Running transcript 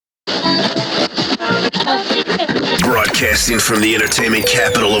Broadcasting from the entertainment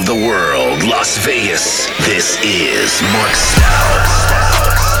capital of the world, Las Vegas, this is Mark Stout.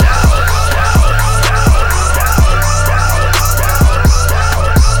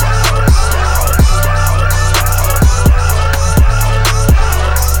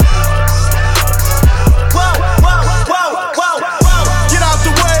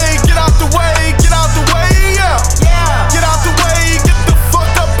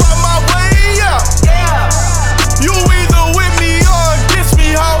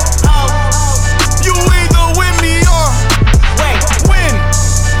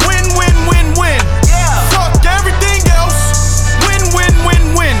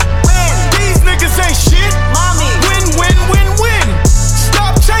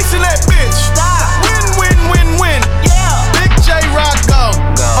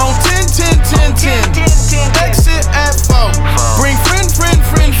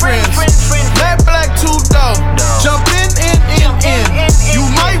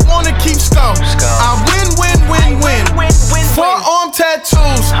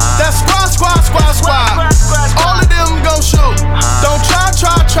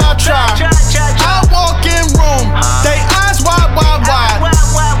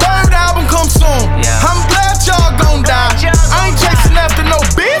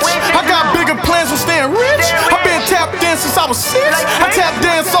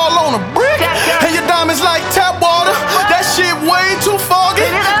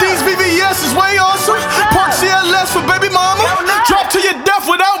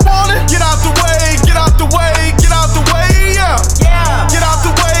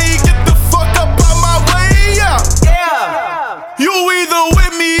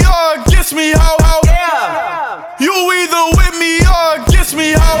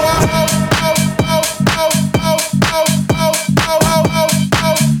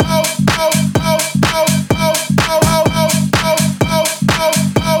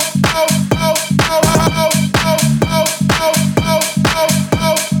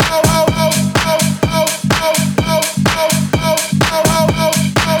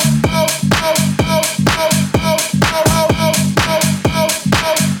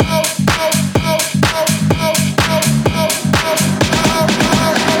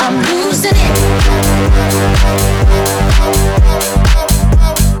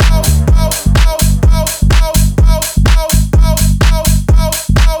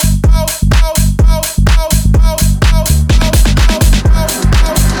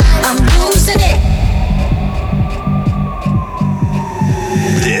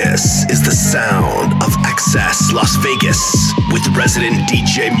 Las Vegas with resident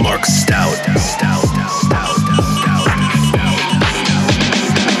DJ Mark Stout.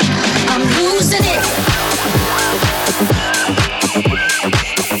 I'm losing it.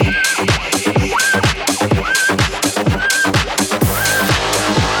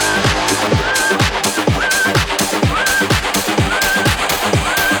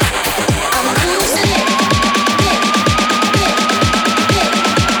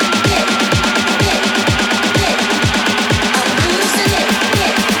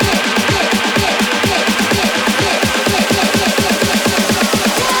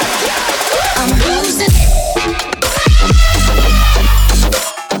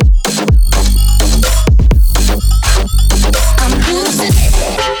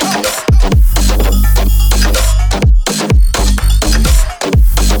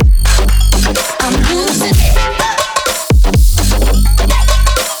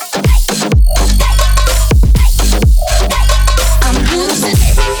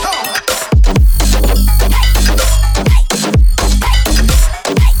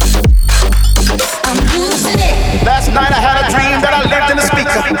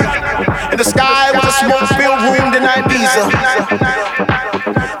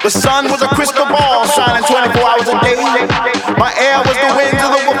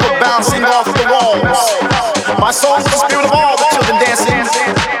 My soul was the spirit of all the children dancing.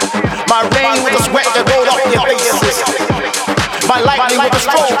 My rain was the sweat that rolled off their faces. My lightning was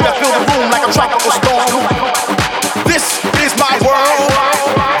the stroke that filled the room like a tropical storm. This is my world.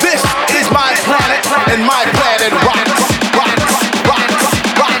 This is my planet, and my planet rocks.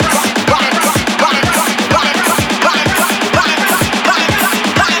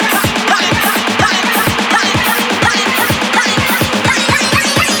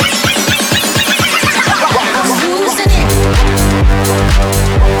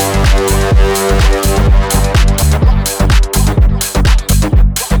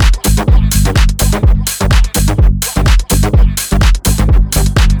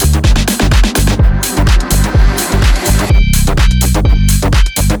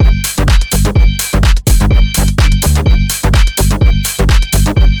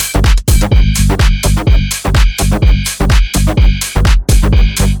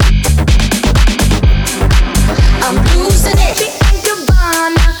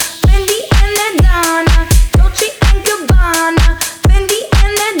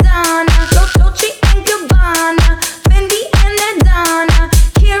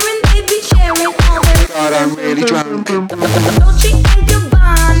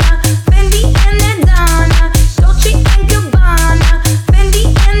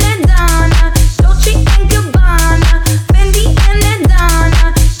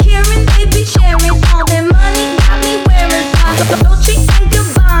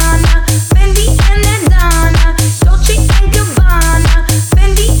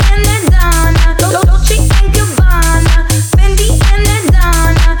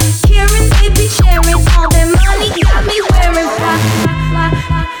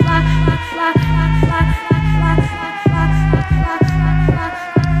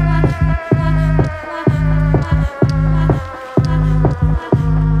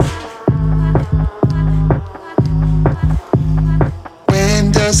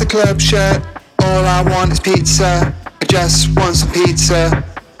 does the club shut? All I want is pizza. I just want some pizza.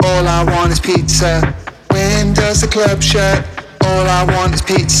 All I want is pizza. When does the club shut? All I want is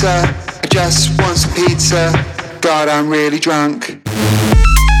pizza. I just want some pizza. God, I'm really drunk.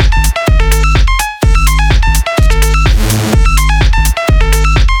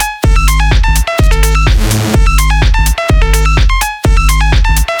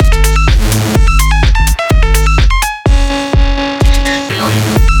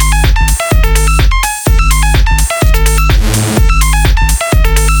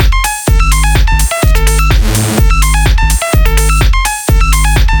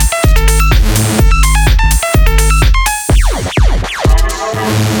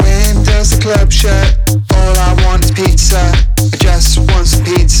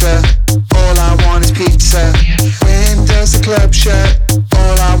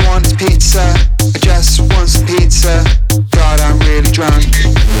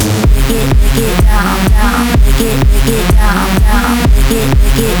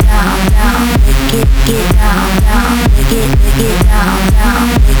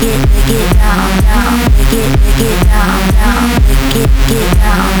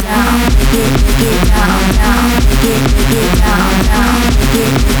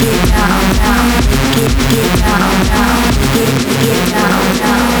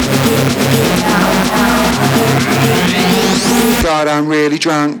 God, I'm really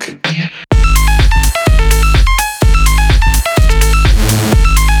drunk.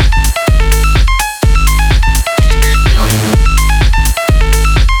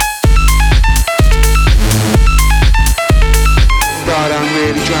 God, I'm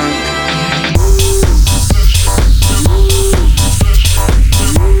really drunk.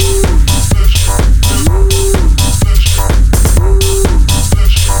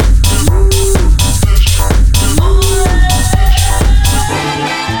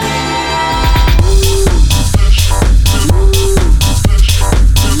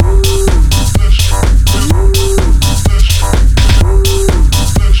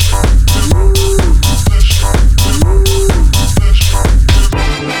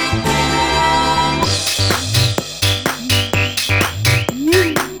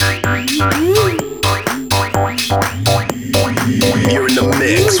 You're in the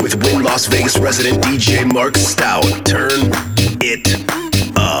mix with Win Las Vegas resident DJ Mark Stout. Turn it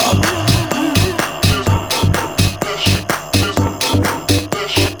up.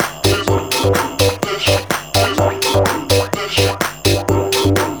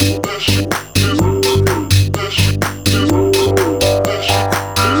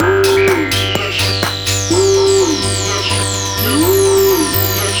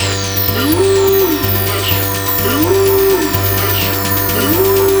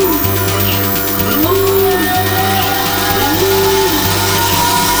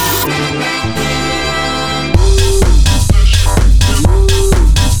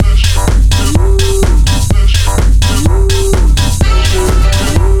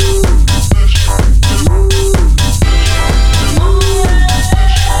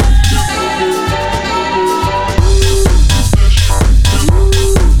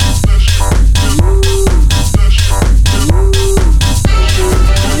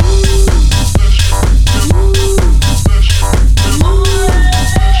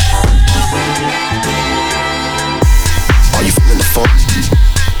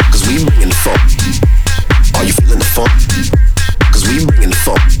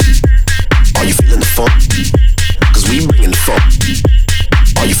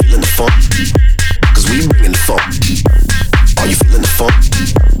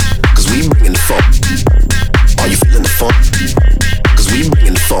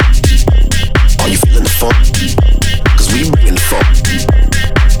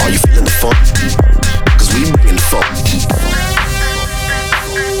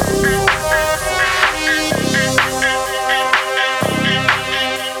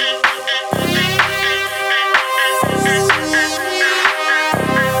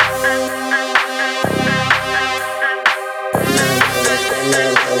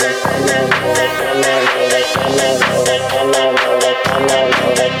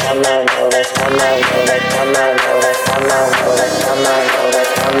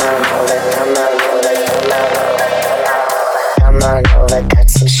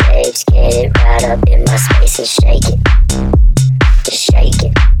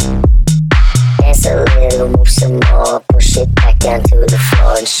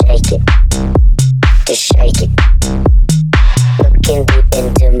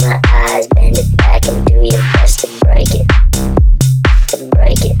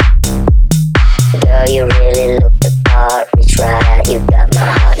 You really look the part, reach right out, you got my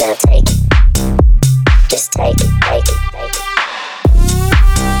heart.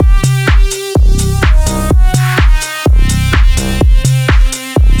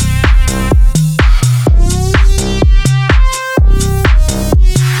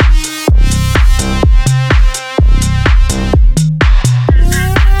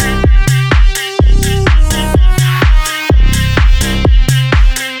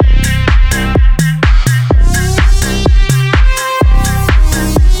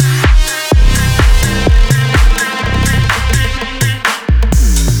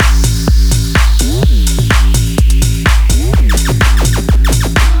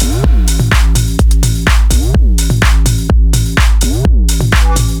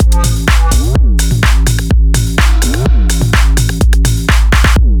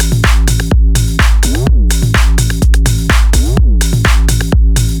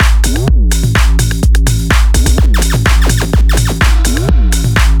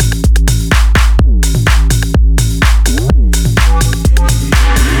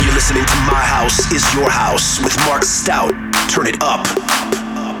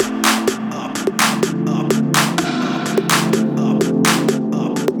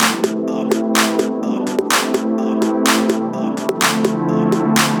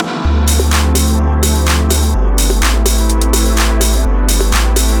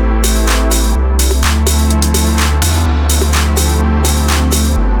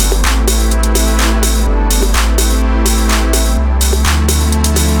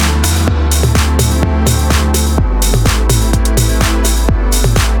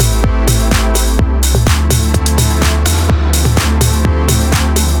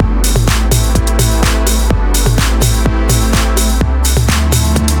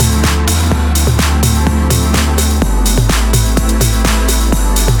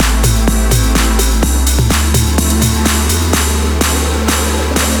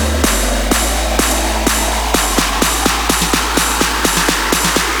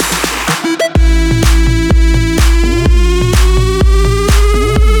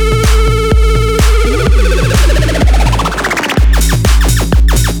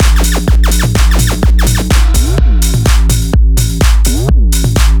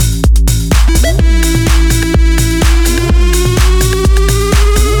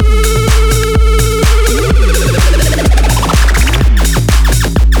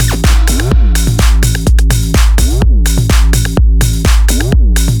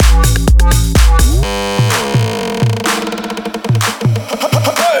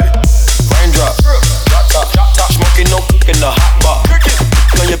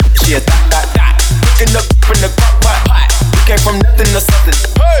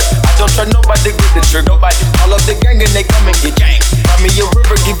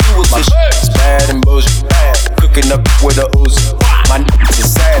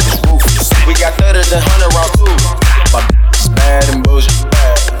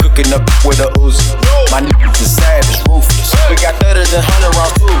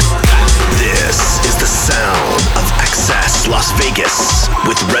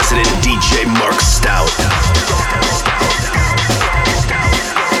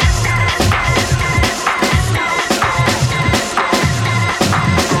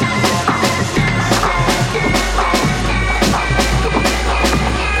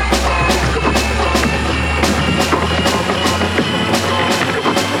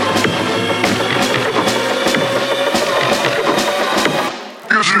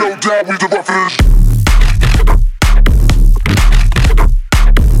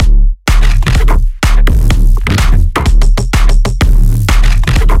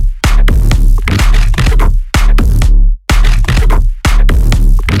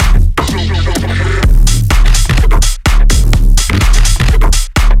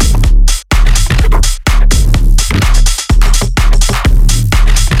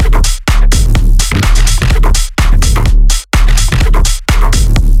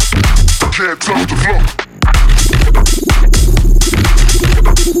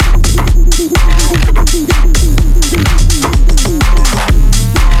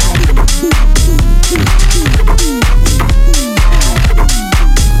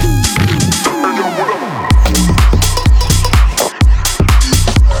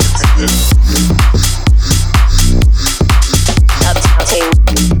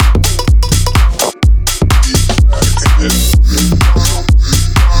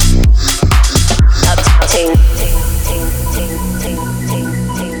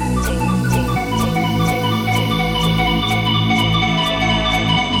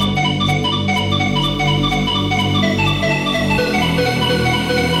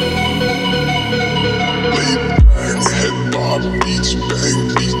 Beats,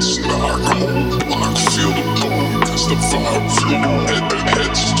 bang beats, knock, whole block, feel the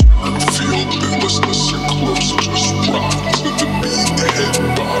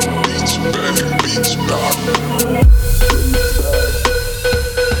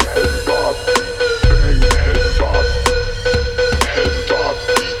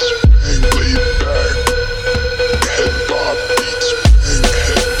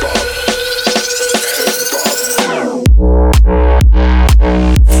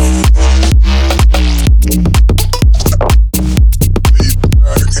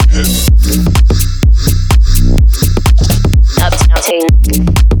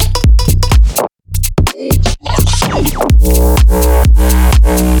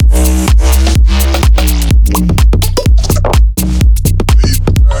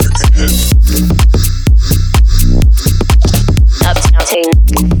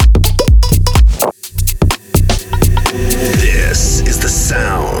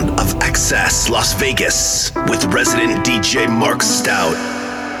Vegas with resident DJ Mark Stout.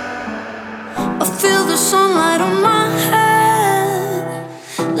 I feel the sunlight on my head,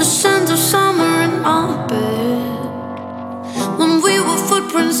 the scent of summer in my bed. When we were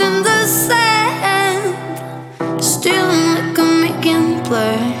footprints in the sand, stealing liquor, making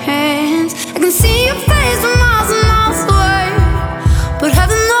plans. I can see your face from miles and miles away, but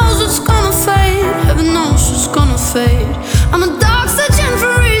heaven knows it's gonna fade. Heaven knows it's gonna fade. I'm a dog searching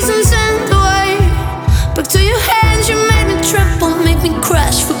for reasons and a way back to your hands. You made me tremble, make me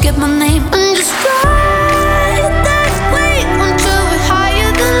crash, forget my name, and just ride that wave until we're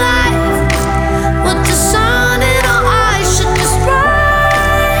higher than life. With the sun in our eyes, should just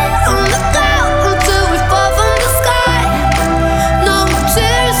ride on the cloud until we fall from the sky. No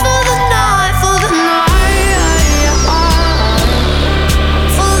tears for the night, for the night,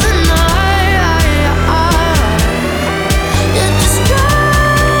 for the night. Yeah, just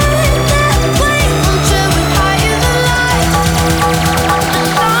ride that wave until we're higher than life.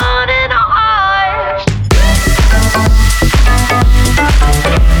 The sun in our eyes. For the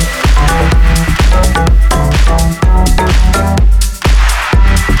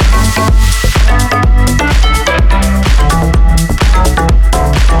night,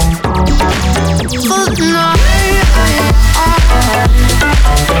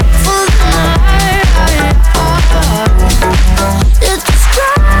 for the night. Yeah, just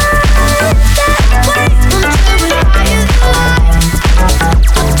ride that wave until we're higher than life.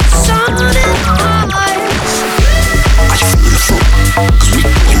 With the sun in our eyes.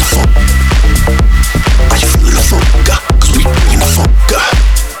 Are you feeling the funk? Cause we bringing the funk. Are you feeling the funk? Cause we bringing the funk.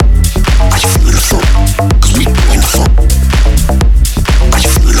 Are you feeling the funk? Cause we bringing the funk. Are you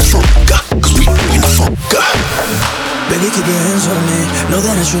feeling the funk? Cause we bringing the funk. Baby, keep your hands on me. Know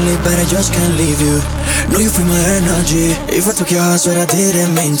that I should leave, but I just can't leave you. Know you feel my energy. If I took your heart, swear I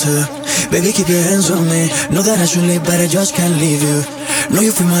didn't mean to. Baby, keep your hands on me. Know that I should leave, but I just can't leave you. Know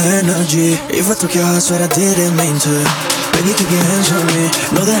you feel my energy. If I took your heart, swear I didn't mean to. Baby, keep your hands on me.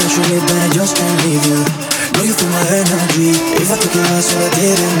 Know that I should leave, but I just can't leave you. Know you feel my energy. If I took your heart, swear I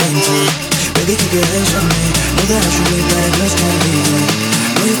didn't mean to. Baby, keep your hands on me. Know that I should leave, but I just can't leave you.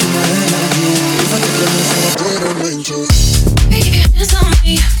 Know you feel my energy. If I took your heart, swear I didn't mean to. Baby, keep your hands on me.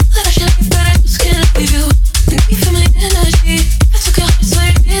 That I should leave, but I just can't leave you. And you feel my energy. I took your heart, so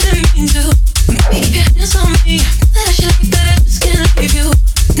I didn't mean to. Baby, keep your hands on me. That I should leave, but I just can't leave you.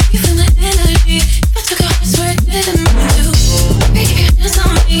 And you feel my energy. I took your heart, so I didn't mean to. Baby, keep your hands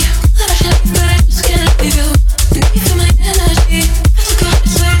on me. That I should leave, but I just can't leave you. And you feel my energy. I took your heart,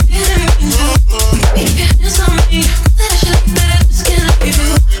 so I didn't mean to. Baby, keep your hands on me. That I should leave, but I just can't leave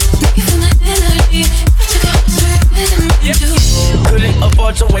you. And you feel my energy. I took your heart, so I didn't mean to. Couldn't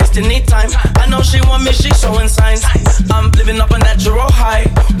afford to waste any time. I know she want me, she showing signs. I'm living up a natural high.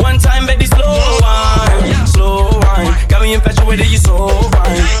 One time, baby, slow wine, slow wine. Got me infatuated, you so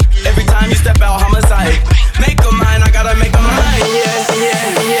fine. Every time you step out, homicide. Make a mine, I gotta make a mine. Yeah,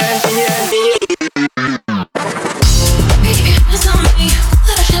 yeah, yeah, yeah, yeah. Baby, keep your hands on me.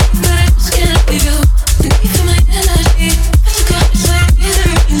 That I should leave, but I just can't leave you. And you feel my energy. I took your heart, so I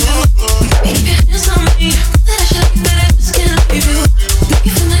didn't mean to. Baby, keep your hands on me. That I should leave, but I just can't leave you. And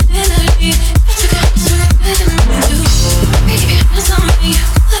you feel my energy. I took your heart, so I didn't mean to. Baby, keep your hands on me.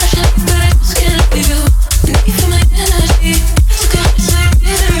 That I should leave, but I just can't leave you. And you feel my energy. I took your heart, so I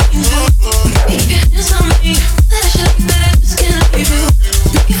didn't mean to. Baby, keep your hands on me. That I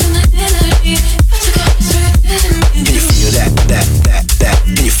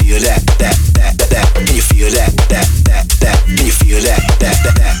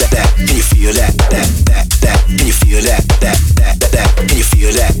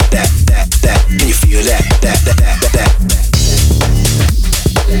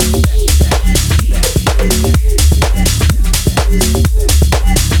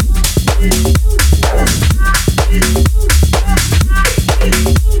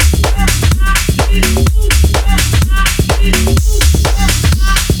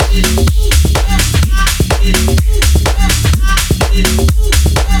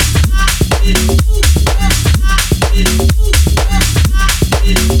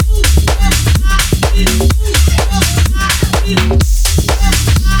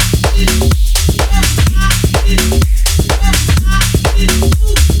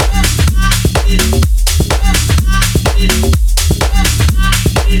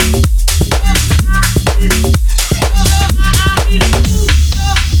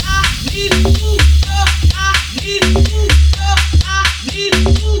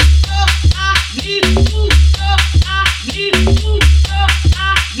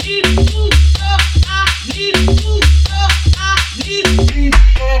This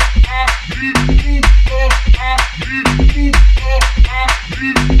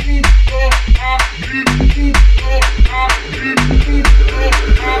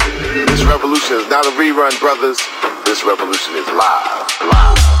revolution is not a rerun, brothers. This revolution is live,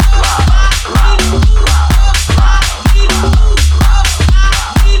 live, live, live.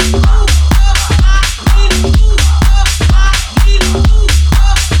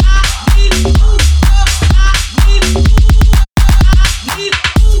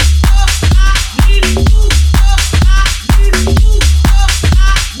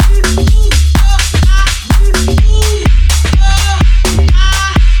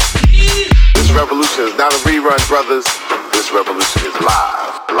 Not a rerun, brothers. This revolution is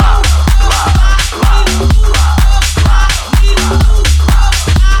live, live, live, live,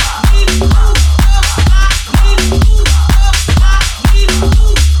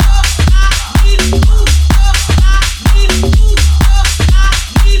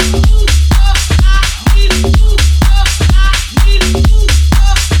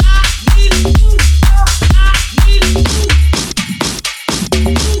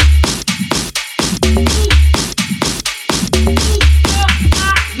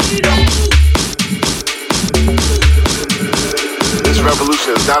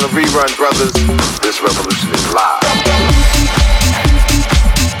 not a rerun, brothers. This revolution is live.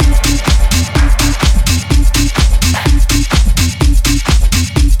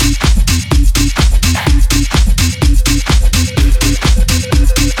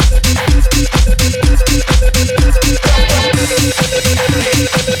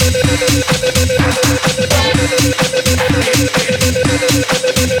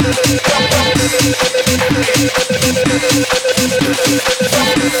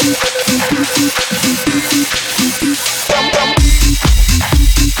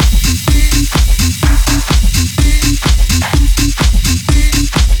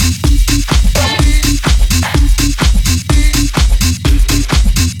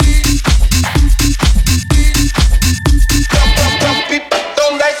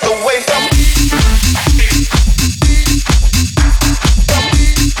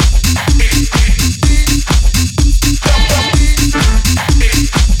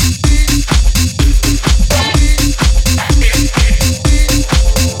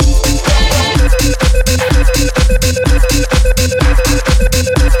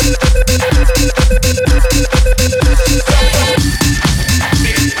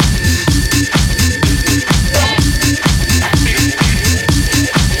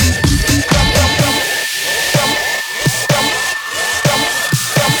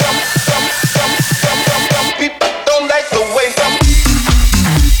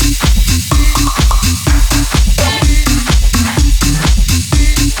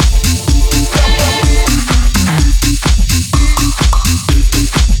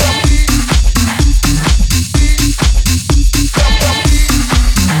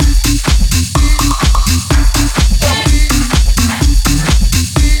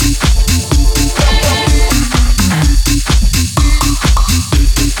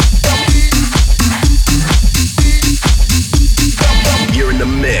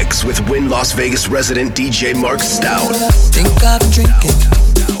 Las Vegas resident DJ Mark Stout. Think I've been drinking,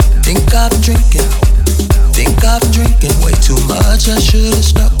 think I've been drinking, think I've been drinking way too much. I should've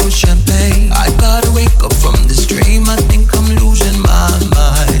stuck with champagne. I gotta wake up from this dream. I think I'm losing my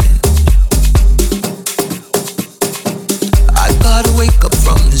mind. I gotta wake up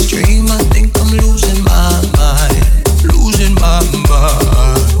from this dream. I think I'm losing my mind, losing my mind.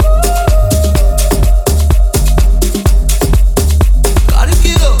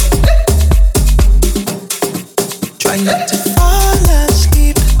 Try not to fall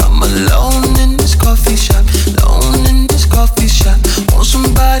asleep. I'm alone in this coffee shop, alone in this coffee shop. Want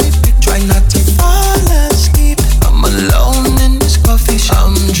somebody to try not to fall asleep. I'm alone in this coffee shop.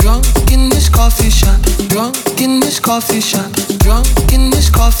 I'm drunk in this coffee shop, drunk in this coffee shop, drunk in this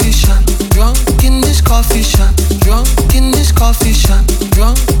coffee shop, drunk in this coffee shop, drunk in this coffee shop,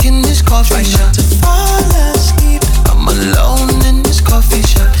 drunk in this coffee shop. Try not to fall asleep. I'm alone in this coffee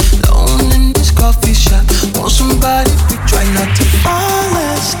shop, alone in this coffee shop. Want somebody to try not to fall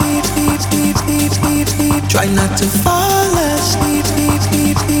asleep, sleep, sleep, sleep, sleep, sleep. Try not to fall asleep, sleep,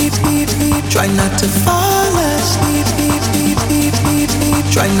 sleep, sleep, sleep, sleep. Try not to fall asleep, sleep, sleep, sleep, sleep, sleep.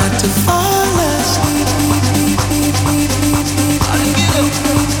 Try not to fall asleep, sleep, sleep, sleep, sleep, sleep, sleep. I don't get up.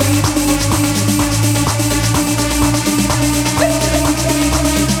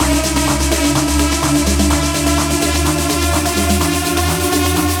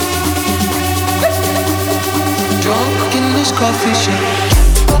 Drunk in this coffee shop.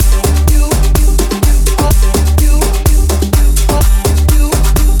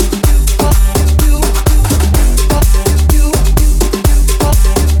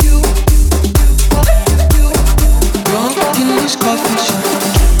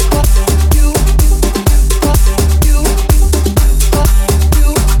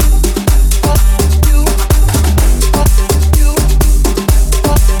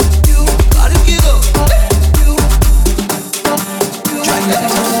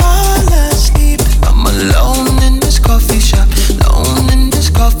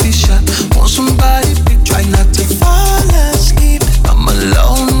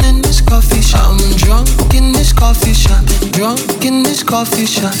 coffee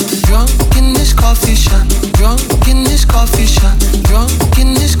shop, drunk in this coffee shop, drunk in this coffee shop, drunk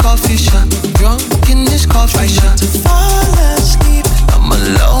in this coffee shop, drunk in this coffee shop. To fall asleep, I'm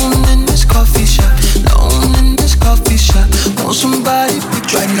alone in this coffee shop, alone in this coffee shop. Want somebody to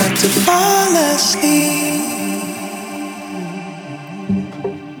try not to fall asleep.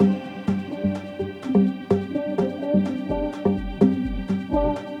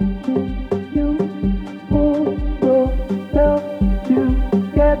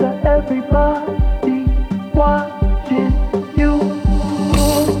 Everybody watching you.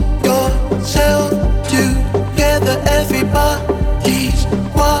 Pull yourself together. Everybody's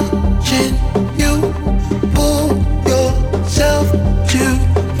watching you. Pull yourself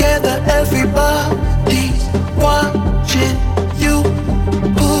together. Everybody's watching you.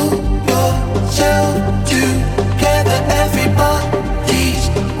 Pull yourself together. Everybody's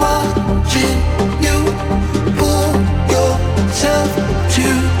watching you. Pull yourself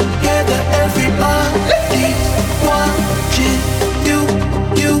together. Everybody's watching you.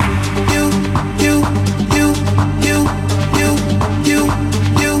 You, you, you, you, you, you, you, you, you, you, you,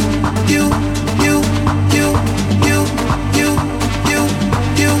 you, you, you,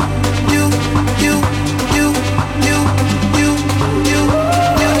 you,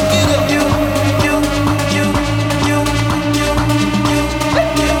 you, you,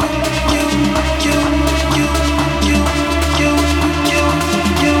 you,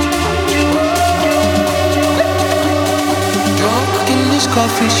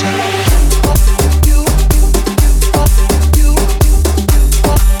 coffee shop.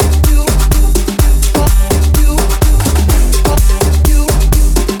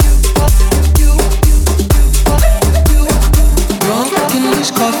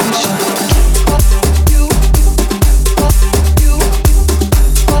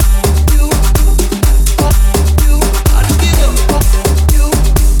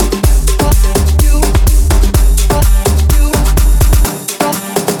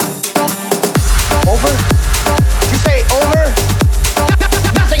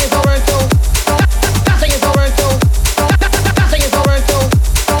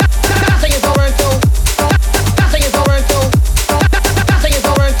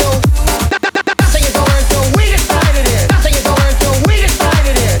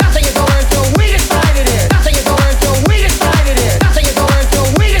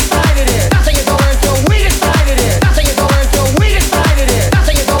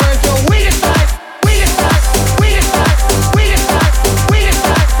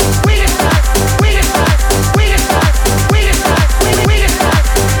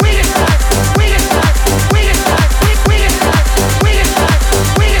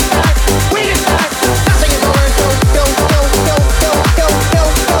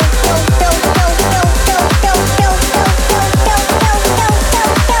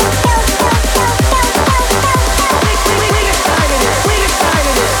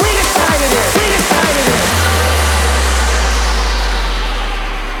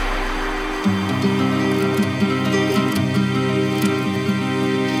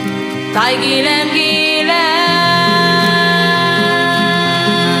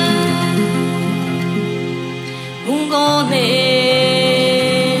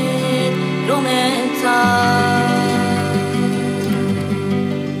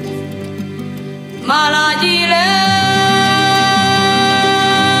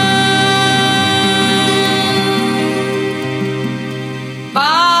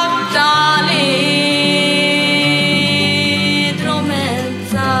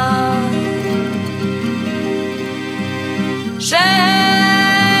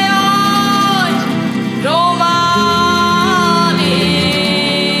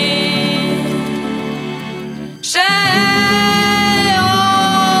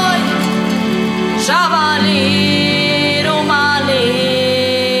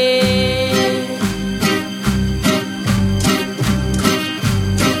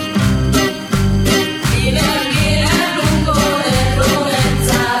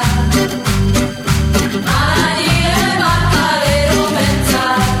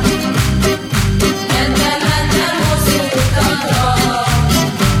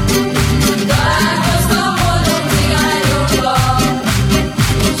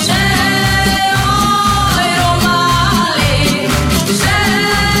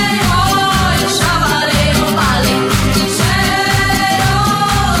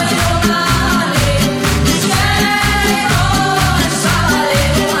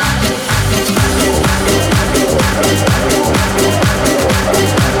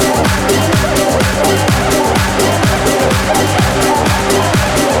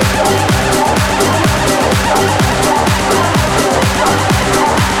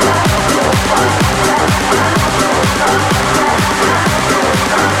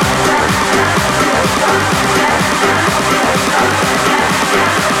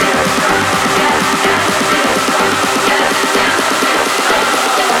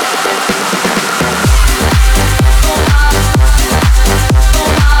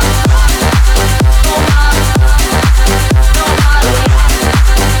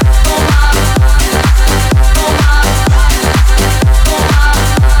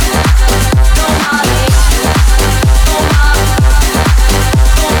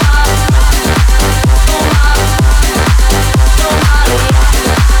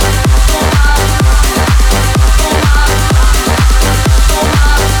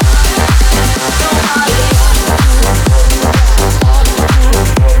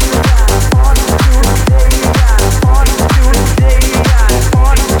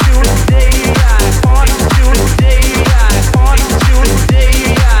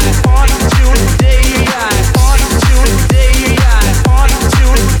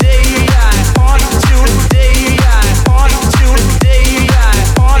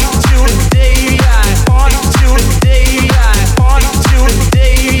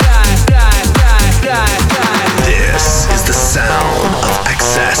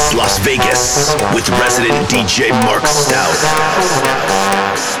 Las Vegas with resident DJ Mark Stout.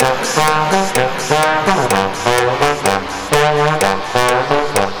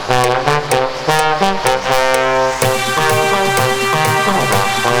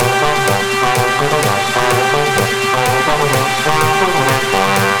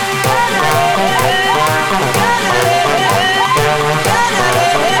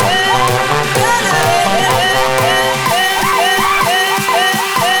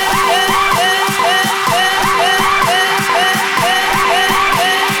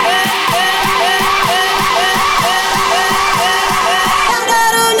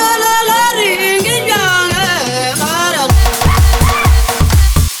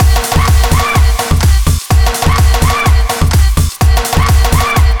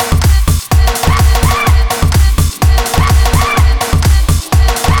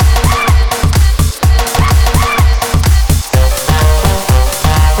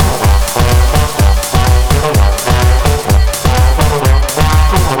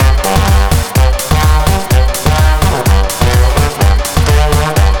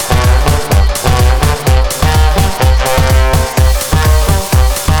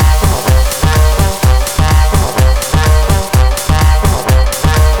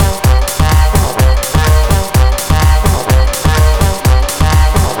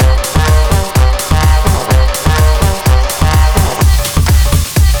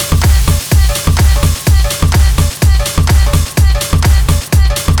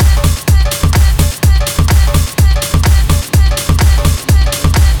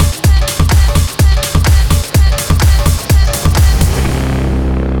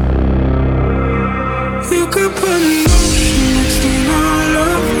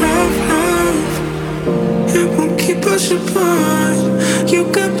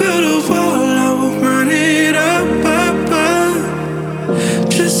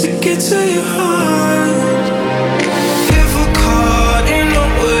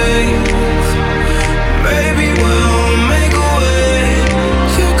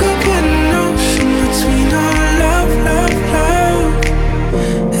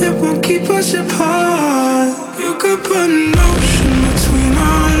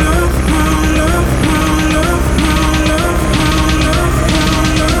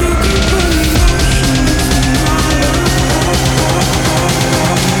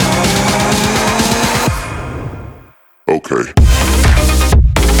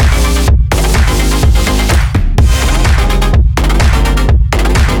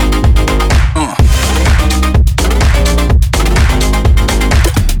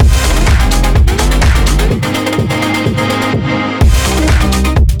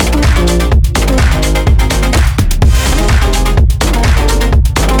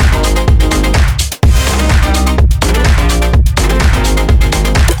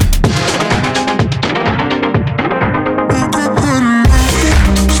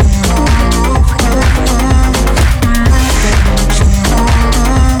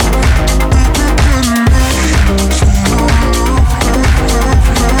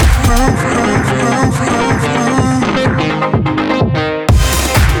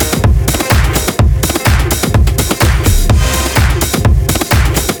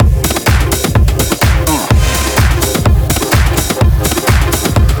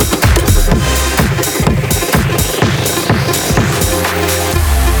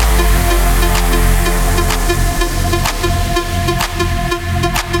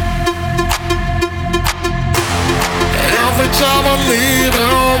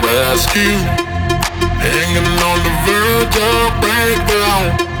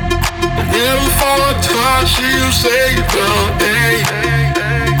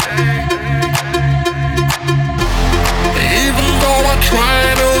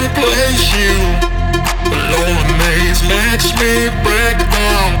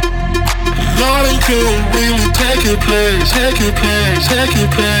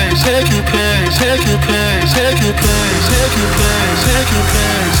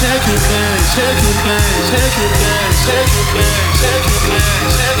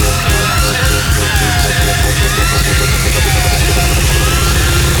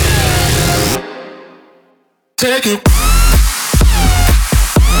 Take it.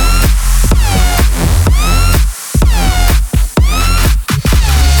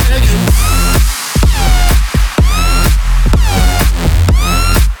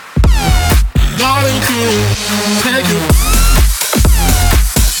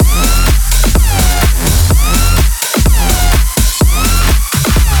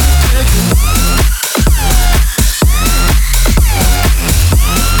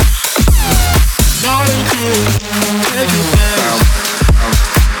 Take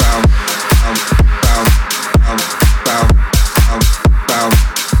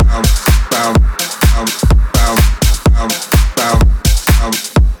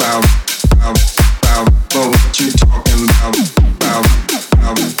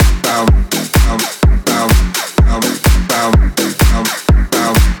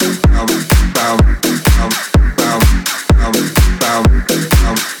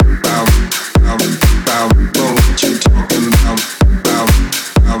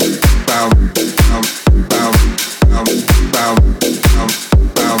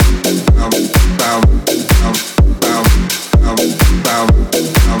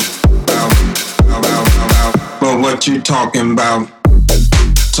talking about?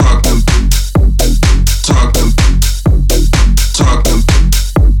 Talking, talking, talking.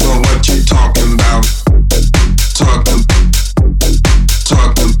 Well, what you talking about? Talking,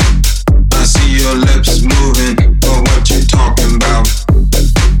 talking. I see your lips moving. Well, what you talking about?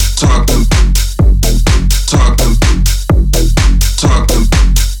 Talking, talking, talking.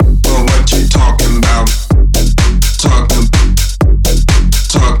 Well, what you talking about? Talking,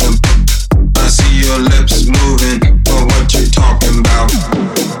 talking. I see your lips moving. Well, what you talking about?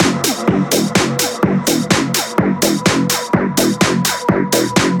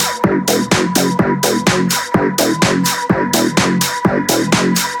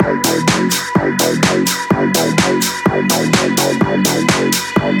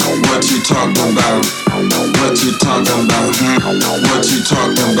 What you talking about? What you talking about? What you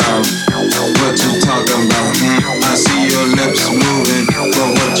talking about? What you talking about? I see your lips moving, but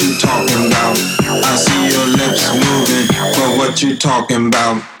what you talking about? I see your lips moving, but what you talking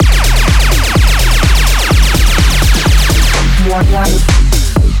about?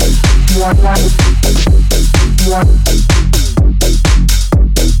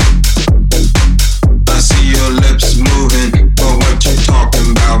 I see your lips moving, but what you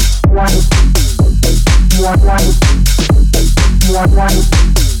talking about?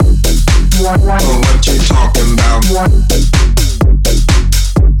 But what you talking about?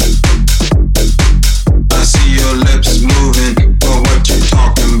 I see your lips moving, but what you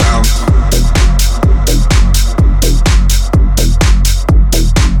talking about?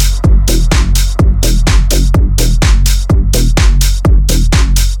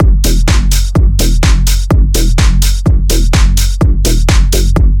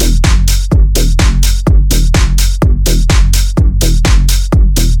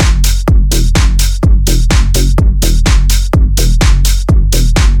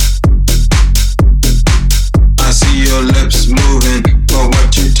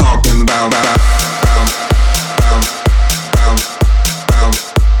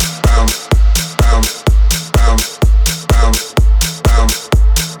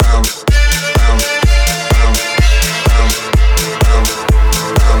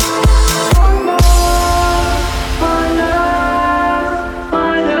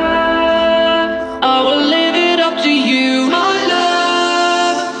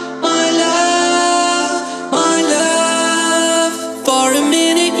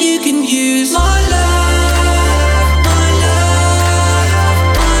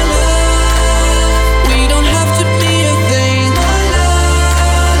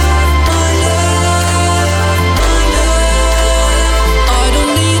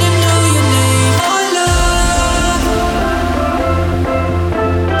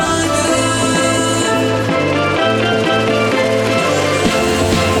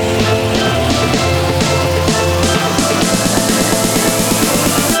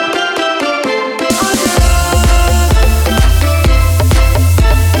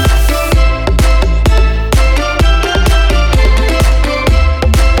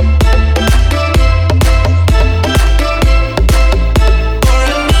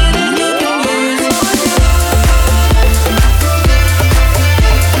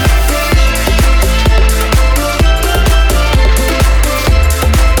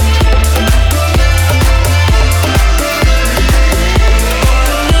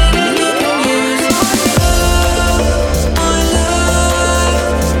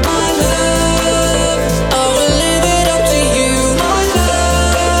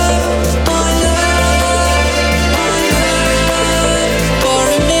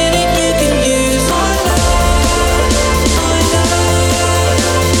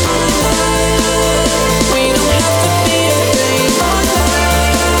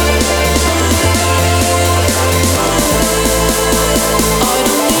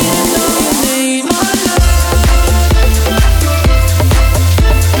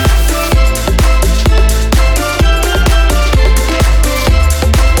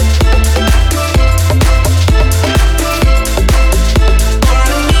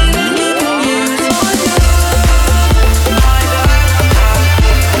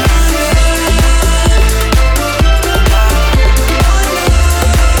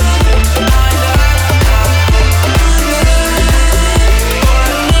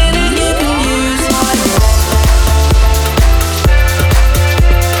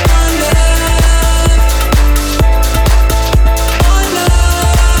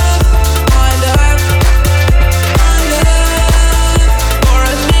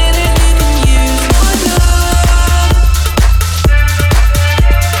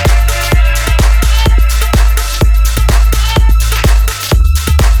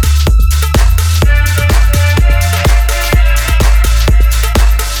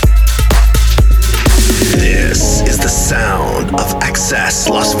 Access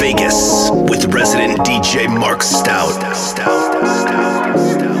Las Vegas with resident DJ Mark Stout.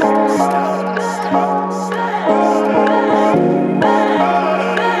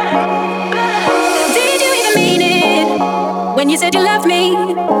 Did you even mean it when you said you love me?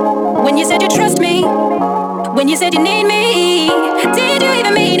 When you said you trust me? When you said you need me? Did you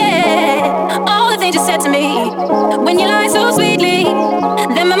even mean it? All the things you said to me when you lied so sweetly,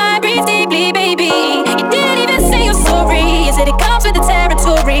 then my mind breathes deeply, baby. You didn't even say you're sorry. You said it comes with the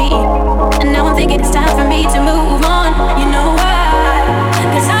territory, and now I'm thinking it's time for me to move on. You know why?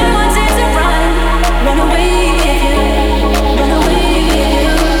 'Cause I wanted to run away with you, run away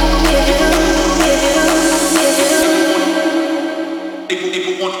with you, with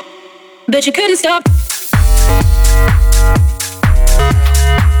you. But you couldn't stop.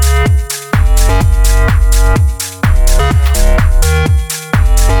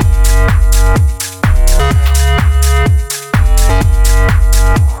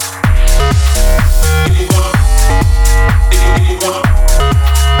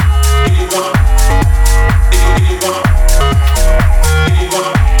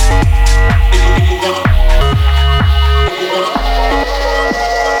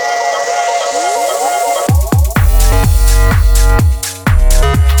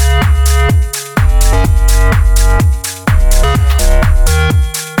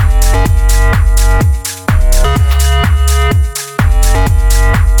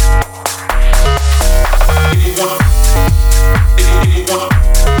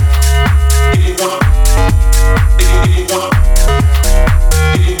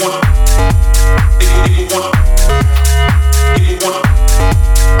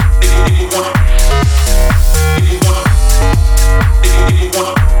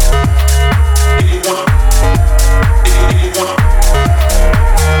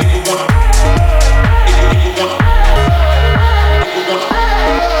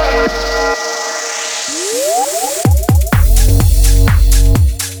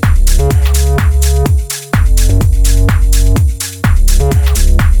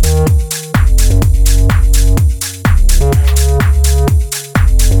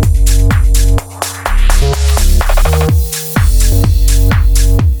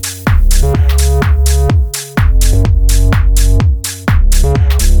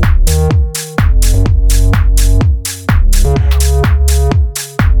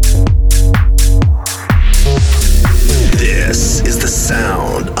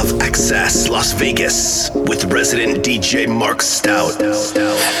 DJ Mark Stout.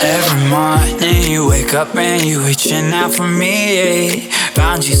 Every morning you wake up and you reaching out for me.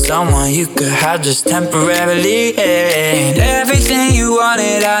 Found you someone you could have just temporarily. And everything you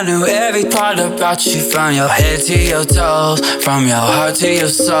wanted, I knew every part about you, from your head to your toes, from your heart to your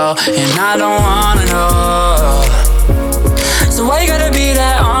soul. And I don't wanna know, so why you gotta be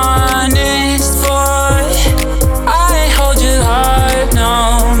that honest boy? I ain't hold your heart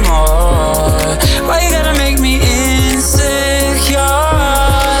no more. Why you gotta make me insecure?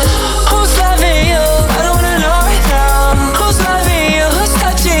 Who's loving you? I don't wanna know right now. Who's loving you? Who's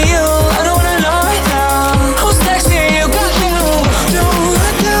touching you? I don't wanna know right now. Who's texting you? Got you. Don't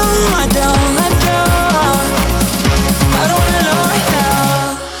let down, I don't let down. I don't wanna know right now.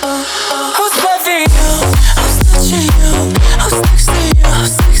 Who's loving you? Who's touching you? Who's texting you?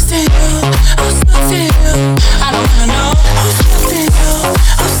 Who's texting you? Who's loving you? I don't wanna know. Who's loving you?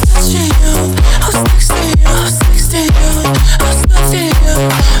 Who's touching you? Who's texting you? Who's texting you? Who's loving you?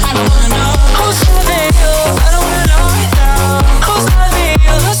 I don't wanna know. Who's loving you? I don't wanna know right now. Who's loving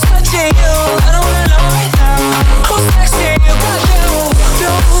you? Who's touching you? I don't wanna know right now. Who's texting you? Got you.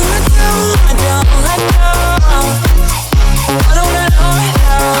 Don't let down, I don't let down. I don't wanna know right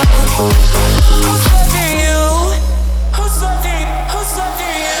now. Who's loving you? Who's loving? Who's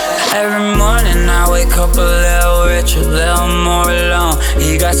loving you? Every morning I wake up a little richer, a little more alone.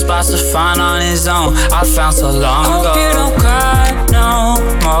 He got spots to find on his own. I found so long ago. Hope you don't cry no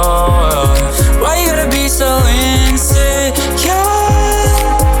more. Why you gotta be so insecure?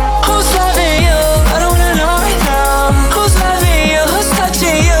 Who's loving you? I don't wanna know right now. Who's loving you? Who's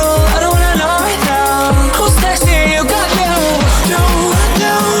touching you? I don't wanna know right now. Who's texting you? Got you. Don't let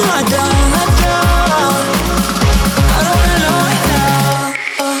down, I don't let down. I don't wanna know right now.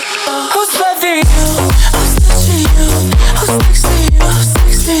 Who's loving you? Who's touching you? Who's texting you? Who's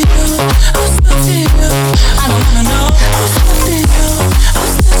texting you? Who's loving you? I don't wanna know. Who's loving you?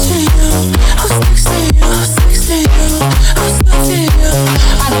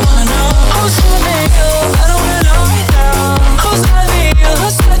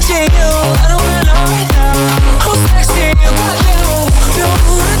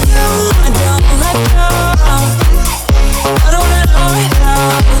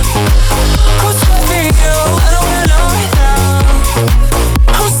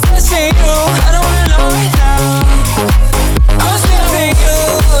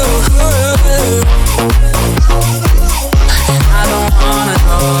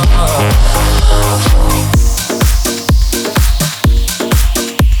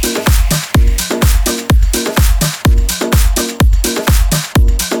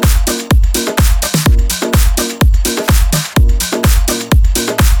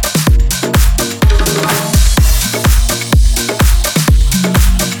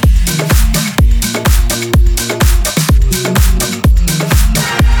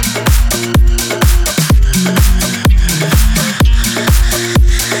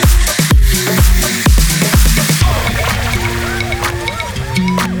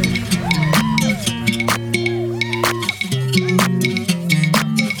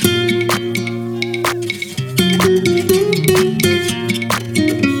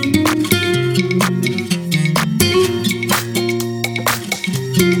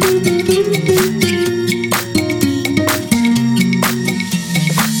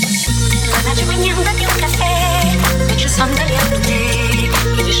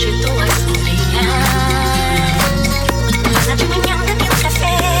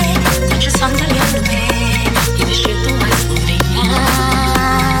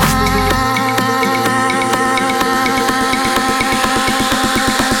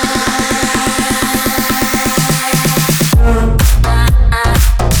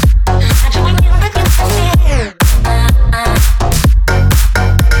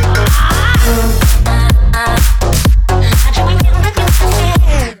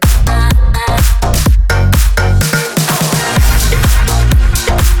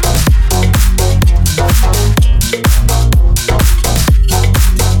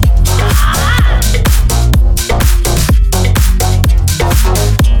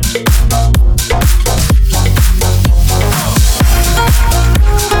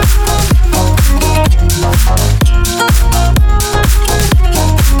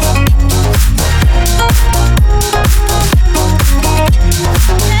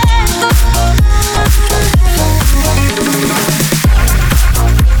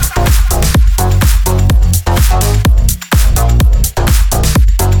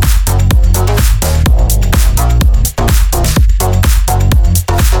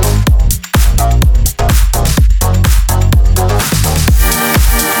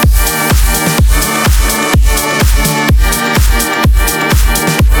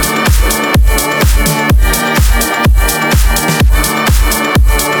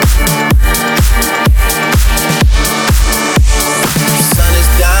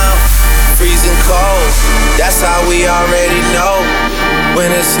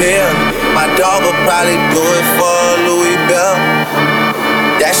 pill. My dog will probably do it for Louis Bell.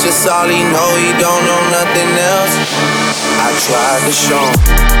 That's just all he know, he don't know nothing else. I tried to show him.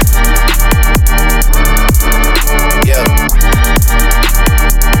 Yeah.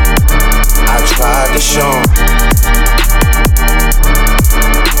 I tried to show him.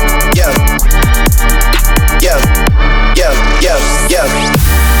 Yeah. Yeah. Yeah. Yeah. Yeah.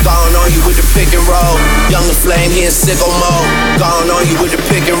 Gone on you with the pick and roll. Younger flame, he in sicko mode. Gone on you with the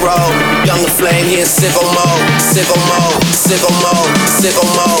pick and roll. Younger flame, he in sicko mode. Sicko mode, sicko mode, sicko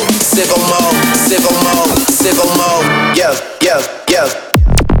mode, sicko mode, sicko mode, sicko mode. Yeah, yeah, yeah.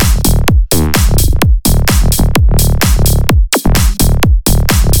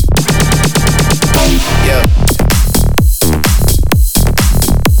 Yeah.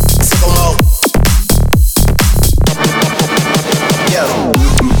 Sicko mode. Yeah.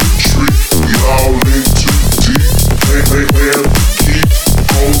 Y'all in too deep. Hey, hey, hey, keep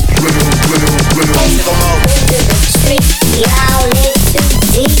on playing, playing, playing. Sicko mode. Y'all in too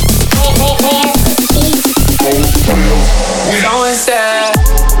deep. Hey, hey, hey, keep on playing. Going sad.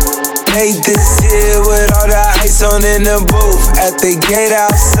 Late this year with all the ice on in the booth. At the gate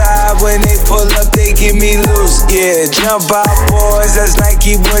outside, when they pull up, they give me loose. Yeah, jump out, boys. That's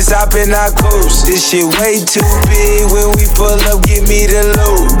Nike boys hopping our coast. This shit way too big. When we pull up, give me the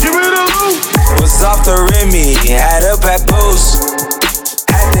loot. Give me the loot. Was off the Remy, had up at Boost.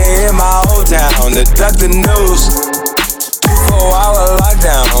 Had to hit my old town to duck the news. 24-hour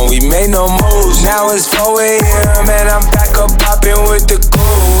lockdown, we made no moves. Now it's 4 a.m. and I'm back up popping with the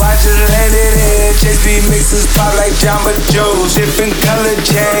crew. I just landed here, Chase B mixes pop like Jamba Joe's. Different color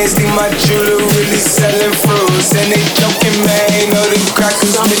chains, think my jeweler really selling fruits. And they joking, man, know the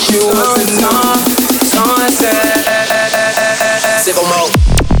crackers with you was the norm. Sunset, Sicko mode.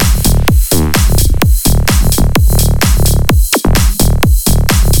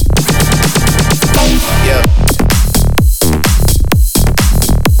 Yeah.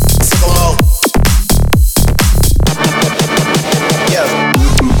 Sicko mode. Yeah.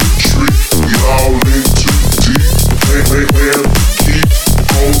 Y'all in too deep. Hey, hey, hey, keep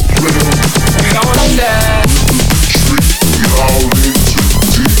on playing. going sad. Y'all in too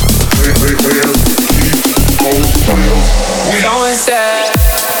deep. Hey, hey, hey, keep on playing. Going sad.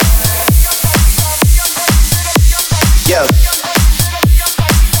 Yeah.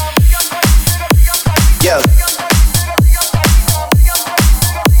 Yeah.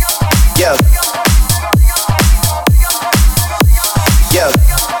 Yeah. Yeah.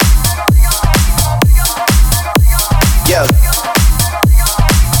 Yeah.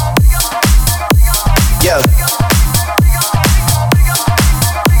 Yeah.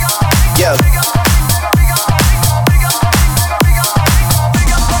 Yeah.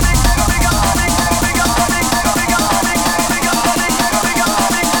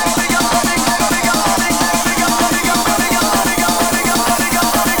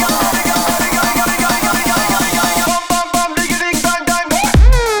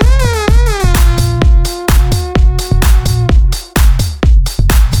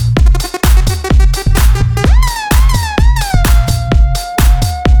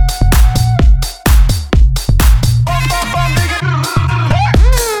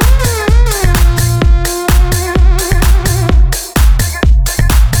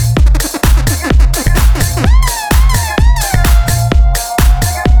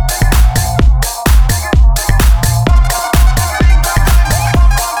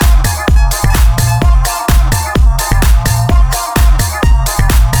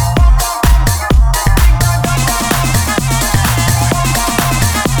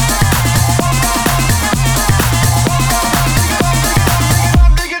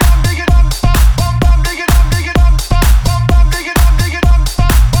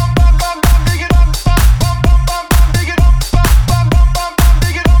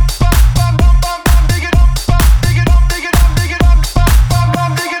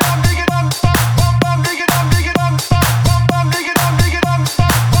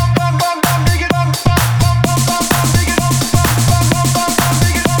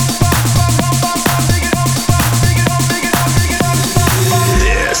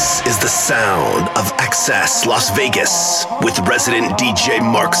 sound of Access Las Vegas with resident DJ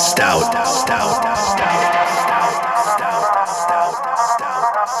Mark Stout.